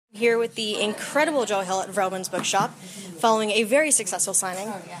here with the incredible Joe Hill at Vrobin's Bookshop, following a very successful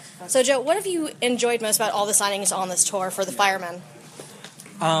signing. So, Joe, what have you enjoyed most about all the signings on this tour for the Firemen?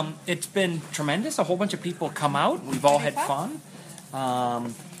 It's been tremendous. A whole bunch of people come out. We've all had fun.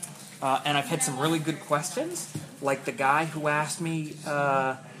 And I've had some really good questions, like the guy who asked me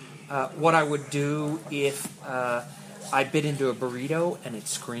what I would do if I bit into a burrito and it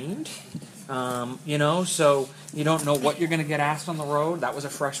screamed. So you don't know what you're going to get asked on the road. That was a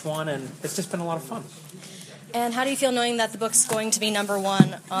fresh one, and it's just been a lot of fun. And how do you feel knowing that the book's going to be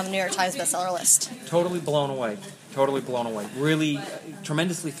 #1 on the New York Times bestseller list? Totally blown away. Totally blown away. Really,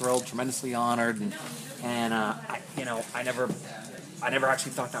 tremendously thrilled, tremendously honored, and I never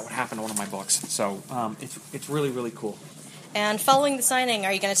actually thought that would happen to one of my books. So it's really, really cool. And following the signing,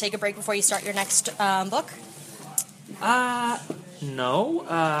 are you going to take a break before you start your next book? No.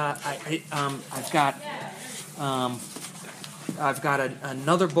 I've got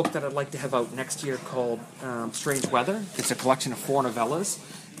another book that I'd like to have out next year called Strange Weather. It's a collection of 4 novellas,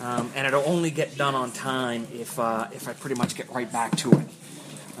 and it'll only get done on time if I pretty much get right back to it.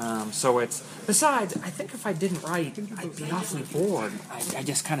 Besides, I think if I didn't write, I'd be awfully bored. I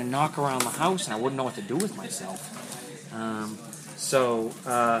just kind of knock around the house and I wouldn't know what to do with myself.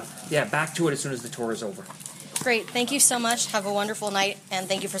 Back to it as soon as the tour is over. Great. Thank you so much. Have a wonderful night, and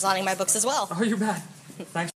thank you for signing my books as well. Oh, you're bad. Thanks.